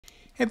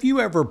Have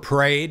you ever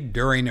prayed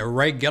during a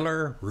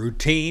regular,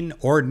 routine,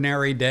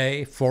 ordinary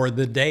day for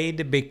the day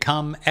to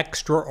become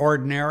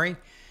extraordinary?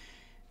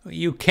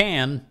 You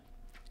can,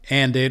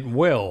 and it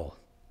will.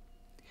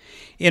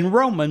 In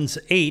Romans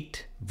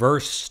 8,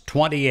 verse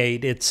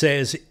 28, it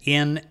says,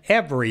 "In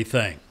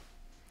everything,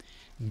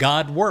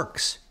 God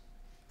works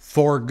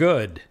for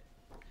good."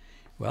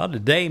 Well,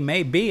 today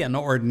may be an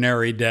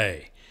ordinary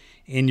day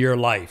in your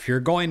life. You're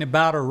going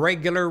about a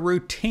regular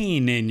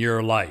routine in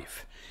your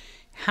life.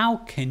 How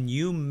can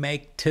you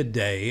make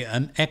today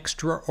an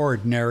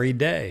extraordinary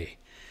day?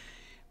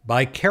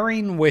 By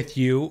carrying with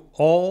you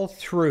all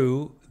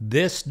through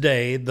this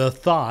day the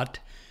thought,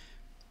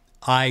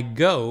 "I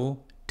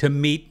go to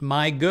meet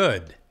my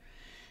good."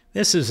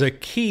 This is a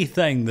key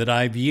thing that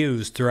I've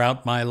used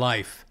throughout my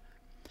life.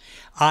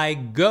 I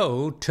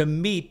go to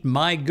meet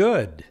my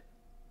good.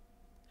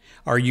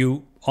 Are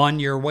you on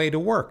your way to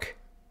work?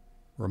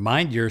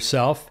 Remind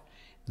yourself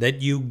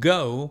that you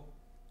go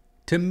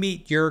to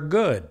meet your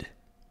good.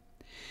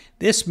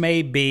 This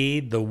may be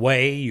the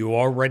way you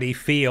already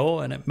feel,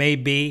 and it may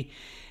be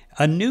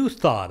a new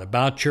thought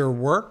about your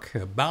work,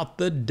 about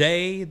the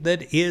day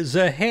that is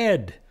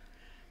ahead.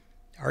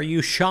 Are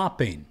you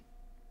shopping?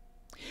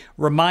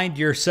 Remind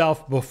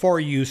yourself before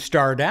you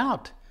start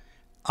out,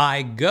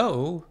 "I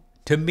go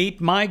to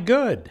meet my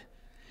good."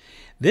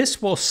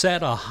 This will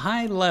set a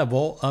high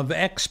level of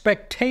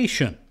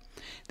expectation.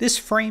 This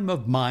frame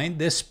of mind,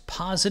 this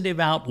positive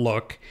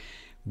outlook,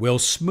 will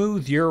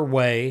smooth your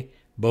way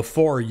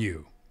before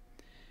you.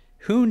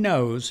 Who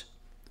knows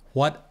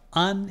what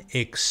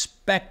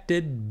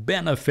unexpected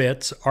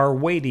benefits are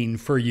waiting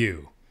for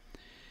you?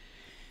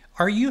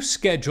 Are you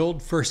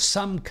scheduled for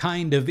some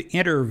kind of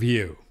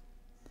interview?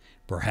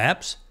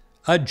 Perhaps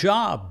a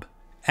job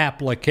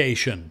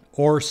application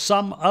or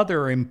some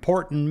other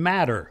important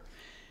matter.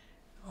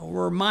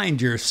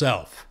 Remind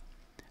yourself,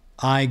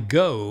 "I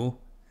go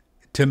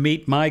to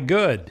meet my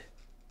good."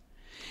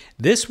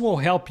 This will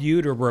help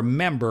you to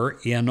remember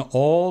in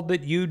all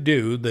that you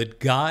do that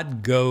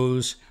God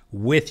goes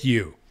with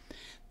you,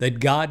 that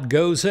God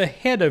goes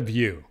ahead of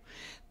you,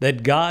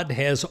 that God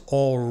has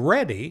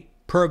already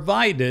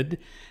provided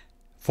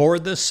for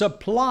the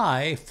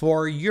supply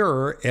for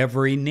your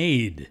every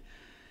need.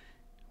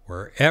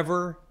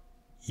 Wherever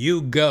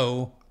you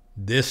go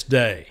this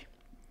day,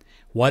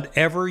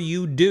 whatever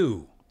you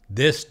do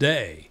this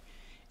day,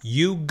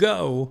 you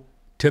go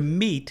to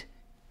meet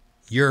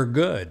your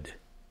good.